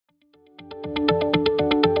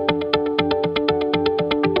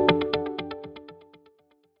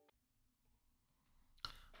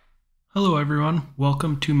everyone,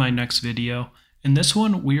 welcome to my next video. In this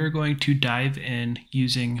one, we are going to dive in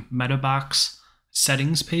using MetaBox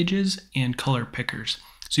settings pages and color pickers.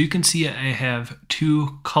 So you can see I have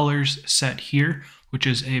two colors set here, which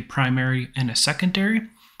is a primary and a secondary,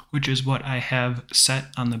 which is what I have set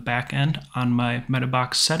on the back end on my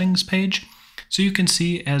MetaBox settings page. So you can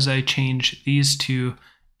see as I change these to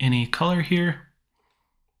any color here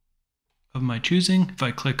of my choosing, if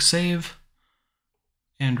I click save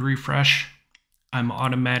and refresh, I'm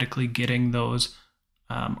automatically getting those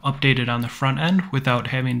updated on the front end without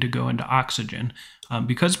having to go into Oxygen.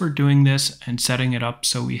 Because we're doing this and setting it up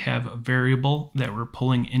so we have a variable that we're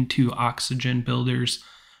pulling into Oxygen Builder's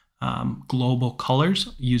global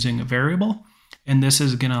colors using a variable. And this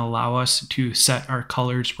is going to allow us to set our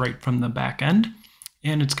colors right from the back end.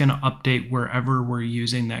 And it's going to update wherever we're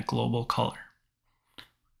using that global color.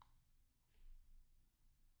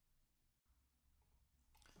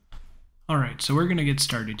 All right, so we're going to get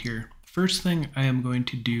started here. First thing I am going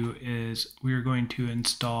to do is we're going to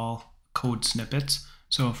install code snippets.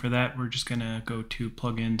 So for that, we're just going to go to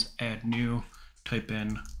plugins, add new, type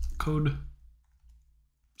in code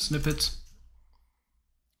snippets.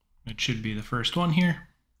 It should be the first one here.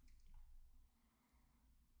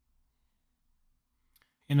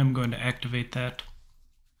 And I'm going to activate that.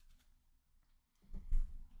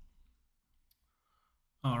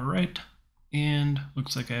 All right. And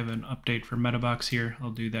looks like I have an update for MetaBox here.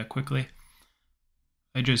 I'll do that quickly.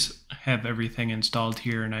 I just have everything installed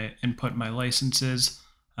here and I input my licenses.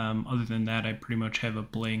 Other than that, I pretty much have a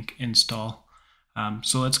blank install.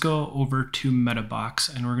 So let's go over to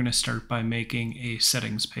MetaBox and we're going to start by making a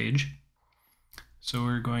settings page. So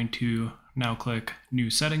we're going to now click new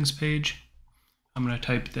settings page. I'm going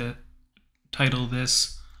to title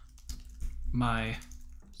this my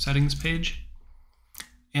settings page.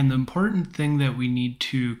 And the important thing that we need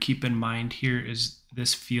to keep in mind here is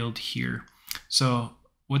this field here. So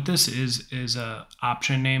what this is a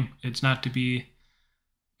option name. It's not to be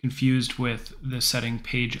confused with the setting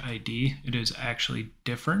page ID. It is actually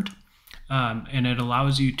different. And it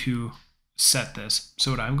allows you to set this.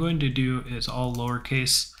 So what I'm going to do is all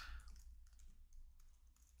lowercase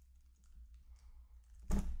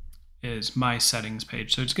is my settings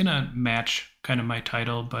page. So it's going to match kind of my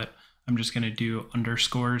title, but I'm just going to do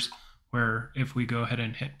underscores, where if we go ahead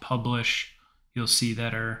and hit publish, you'll see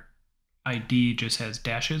that our ID just has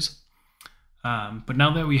dashes. But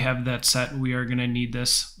now that we have that set, we are going to need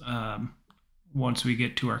this once we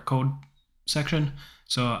get to our code section.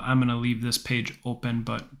 So I'm going to leave this page open,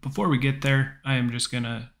 but before we get there, I am just going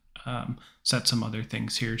to set some other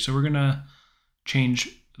things here. So we're going to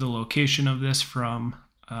change the location of this from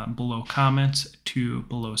below comments to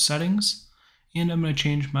below settings. And I'm going to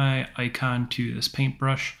change my icon to this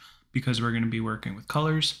paintbrush because we're going to be working with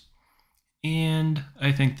colors. And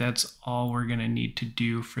I think that's all we're going to need to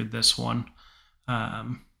do for this one. So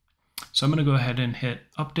I'm going to go ahead and hit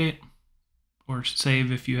update or save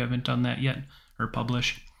if you haven't done that yet, or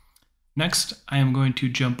publish. Next, I am going to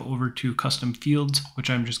jump over to custom fields, which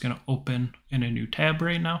I'm just going to open in a new tab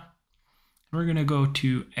right now. We're going to go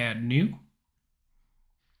to add new.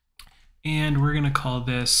 And we're going to call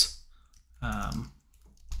this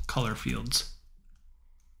color fields.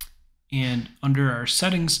 And under our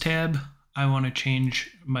settings tab, I want to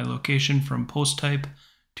change my location from post type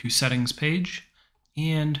to settings page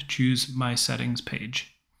and choose my settings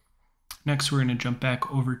page. Next, we're going to jump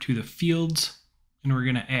back over to the fields and we're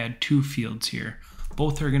going to add two fields here.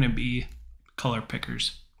 Both are going to be color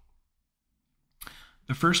pickers.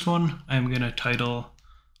 The first one I'm going to title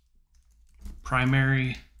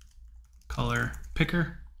primary color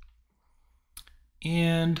picker.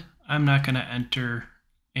 And I'm not going to enter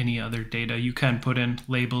any other data. You can put in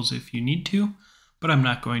labels if you need to, but I'm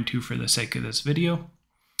not going to for the sake of this video.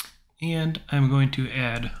 And I'm going to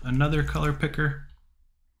add another color picker.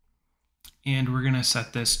 And we're going to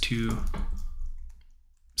set this to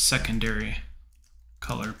secondary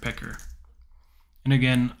color picker. And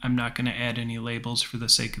again, I'm not going to add any labels for the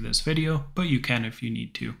sake of this video, but you can if you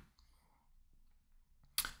need to.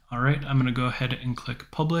 All right, I'm going to go ahead and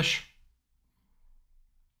click publish.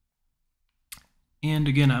 And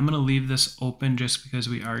again, I'm going to leave this open just because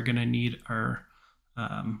we are going to need our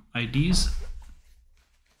IDs.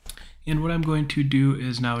 And what I'm going to do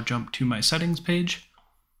is now jump to my settings page.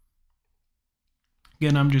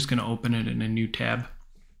 Again, I'm just going to open it in a new tab.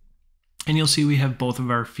 And you'll see we have both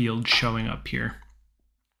of our fields showing up here.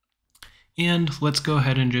 And let's go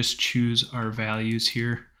ahead and just choose our values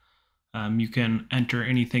here. You can enter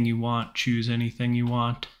anything you want, choose anything you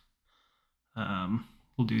want.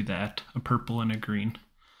 We'll do that, a purple and a green.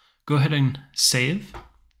 Go ahead and save.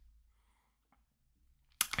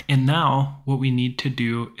 And now what we need to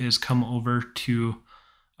do is come over to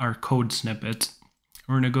our code snippets.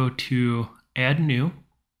 We're going to go to Add New.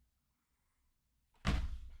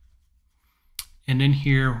 And in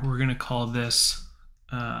here, we're going to call this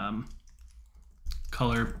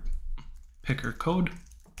color picker code.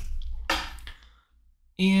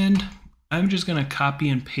 And I'm just going to copy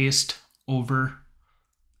and paste over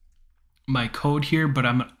my code here, but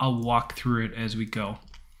I'll walk through it as we go.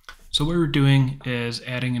 So what we're doing is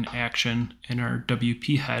adding an action in our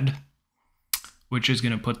WP head, which is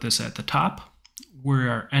going to put this at the top. We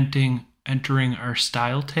are entering our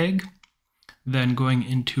style tag, then going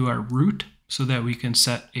into our root so that we can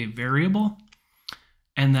set a variable.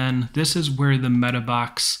 And then this is where the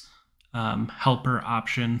MetaBox helper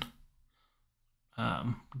option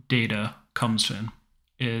data comes in,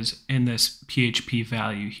 is in this PHP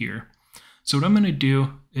value here. So what I'm going to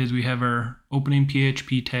do is we have our opening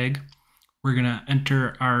PHP tag. We're going to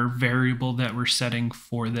enter our variable that we're setting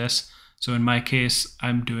for this. So in my case,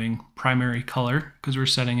 I'm doing primary color because we're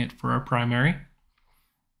setting it for our primary.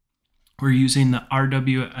 We're using the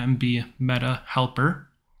RWMB meta helper.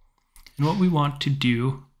 And what we want to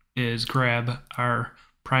do is grab our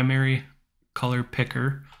primary color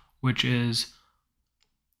picker, which is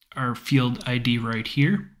our field ID right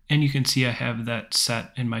here. And you can see I have that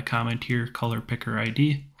set in my comment here, color picker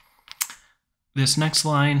ID. This next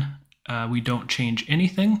line, we don't change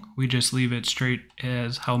anything. We just leave it straight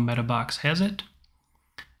as how MetaBox has it.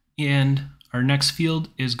 And our next field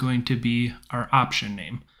is going to be our option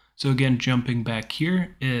name. So again, jumping back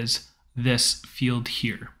here is this field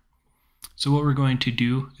here. So what we're going to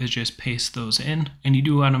do is just paste those in, and you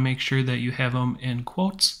do want to make sure that you have them in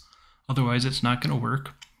quotes, otherwise it's not going to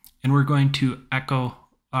work. And we're going to echo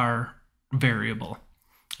our variable.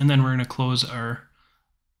 And then we're going to close our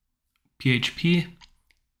PHP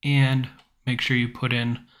and make sure you put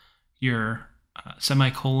in your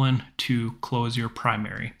semicolon to close your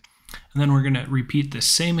primary. And then we're going to repeat the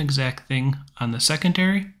same exact thing on the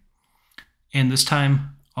secondary. And this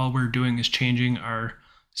time, all we're doing is changing our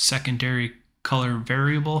secondary color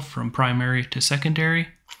variable from primary to secondary.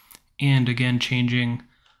 And again, changing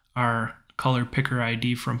our color picker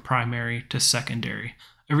ID from primary to secondary.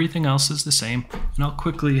 Everything else is the same. And I'll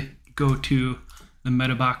quickly go to the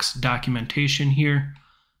MetaBox documentation here,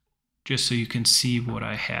 just so you can see what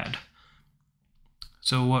I had.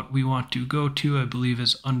 So what we want to go to, I believe,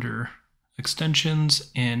 is under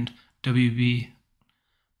extensions and WB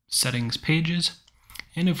settings pages.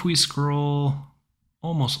 And if we scroll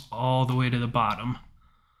almost all the way to the bottom,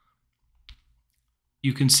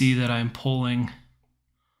 you can see that I'm pulling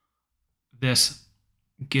this,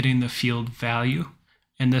 getting the field value.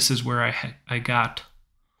 And this is where I got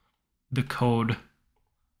the code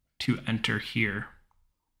to enter here.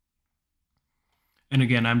 And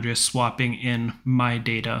again, I'm just swapping in my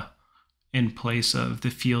data in place of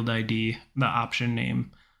the field ID, the option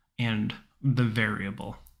name, and the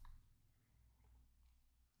variable.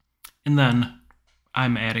 And then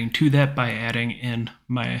I'm adding to that by adding in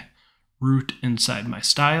my root inside my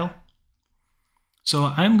style.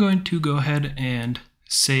 So I'm going to go ahead and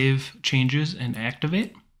save changes and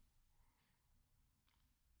activate.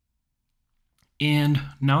 And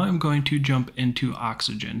now I'm going to jump into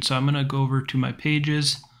Oxygen. So I'm going to go over to my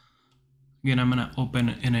pages. Again, I'm going to open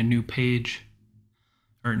in a new page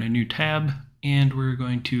or in a new tab, and we're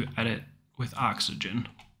going to edit with Oxygen.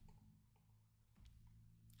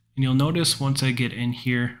 And you'll notice once I get in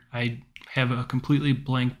here, I have a completely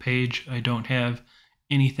blank page. I don't have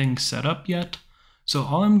anything set up yet. So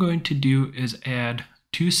all I'm going to do is add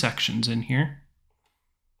 2 sections in here.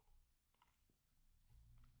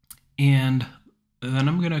 And then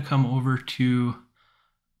I'm going to come over to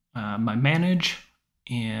my manage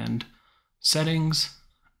and settings,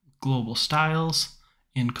 global styles,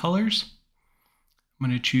 and colors. I'm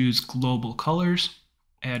going to choose global colors,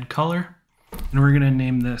 add color, and we're going to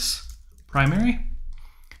name this primary.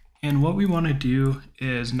 And what we want to do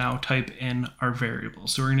is now type in our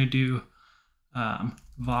variables. So we're going to do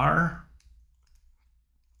var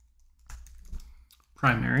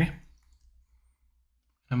primary.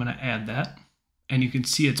 I'm going to add that. And you can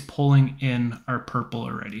see it's pulling in our purple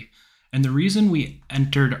already. And the reason we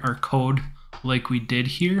entered our code like we did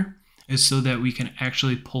here is so that we can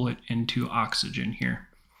actually pull it into Oxygen here.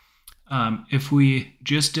 If we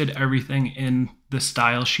just did everything in the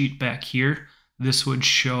style sheet back here, this would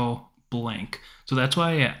show blank. So that's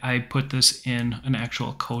why I put this in an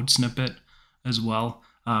actual code snippet as well.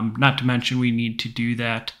 Not to mention we need to do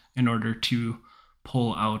that in order to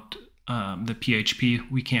pull out the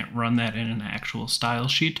PHP. We can't run that in an actual style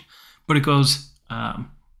sheet, but it goes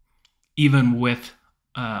even with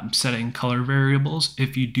setting color variables,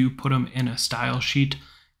 if you do put them in a style sheet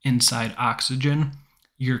inside Oxygen,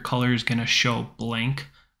 your color is going to show blank.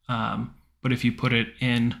 But if you put it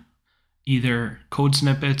in either code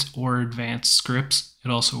snippets or advanced scripts,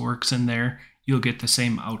 it also works in there. You'll get the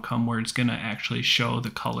same outcome where it's going to actually show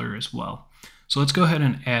the color as well. So let's go ahead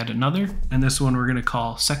and add another, and this one we're going to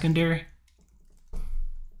call secondary.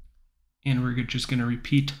 And we're just going to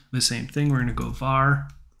repeat the same thing. We're going to go var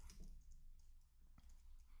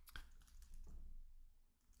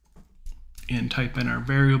and type in our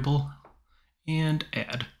variable and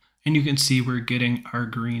add. And you can see we're getting our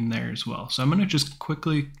green there as well. So I'm going to just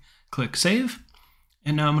quickly click save.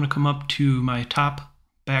 And now I'm going to come up to my top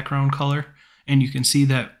background color, and you can see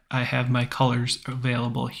that I have my colors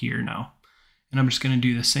available here now. And I'm just going to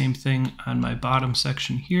do the same thing on my bottom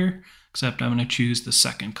section here, except I'm going to choose the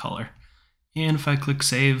second color. And if I click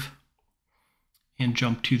save and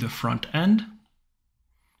jump to the front end,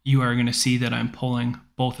 you are going to see that I'm pulling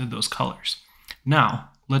both of those colors.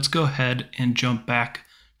 Now, let's go ahead and jump back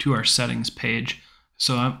to our settings page.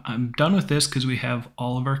 So I'm done with this because we have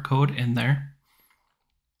all of our code in there.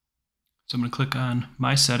 So I'm going to click on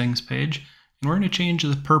my settings page, and we're going to change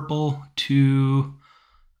the purple to,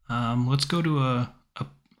 let's go to a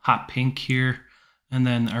hot pink here, and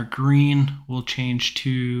then our green will change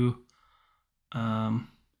to,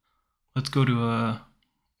 let's go to a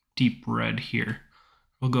deep red here.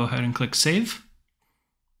 We'll go ahead and click save.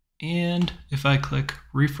 And if I click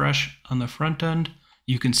refresh on the front end,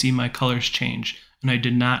 you can see my colors change. And I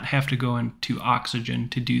did not have to go into Oxygen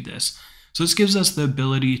to do this. So this gives us the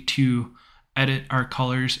ability to edit our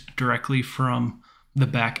colors directly from the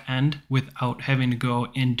back end without having to go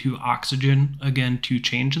into Oxygen again to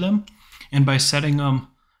change them. And by setting them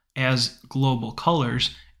as global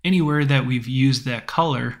colors, anywhere that we've used that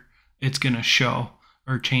color, it's going to show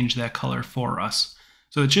or change that color for us.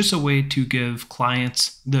 So it's just a way to give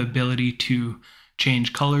clients the ability to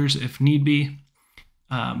change colors if need be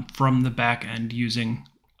from the back end using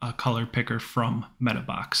a color picker from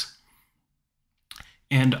MetaBox.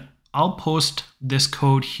 And I'll post this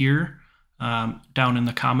code here down in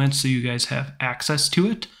the comments so you guys have access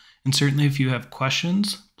to it. And certainly if you have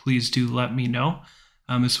questions, please do let me know.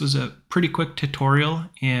 This was a pretty quick tutorial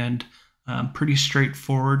and pretty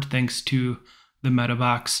straightforward thanks to the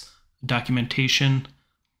MetaBox documentation.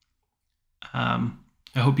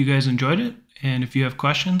 I hope you guys enjoyed it, and if you have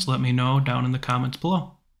questions, let me know down in the comments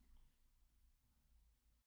below.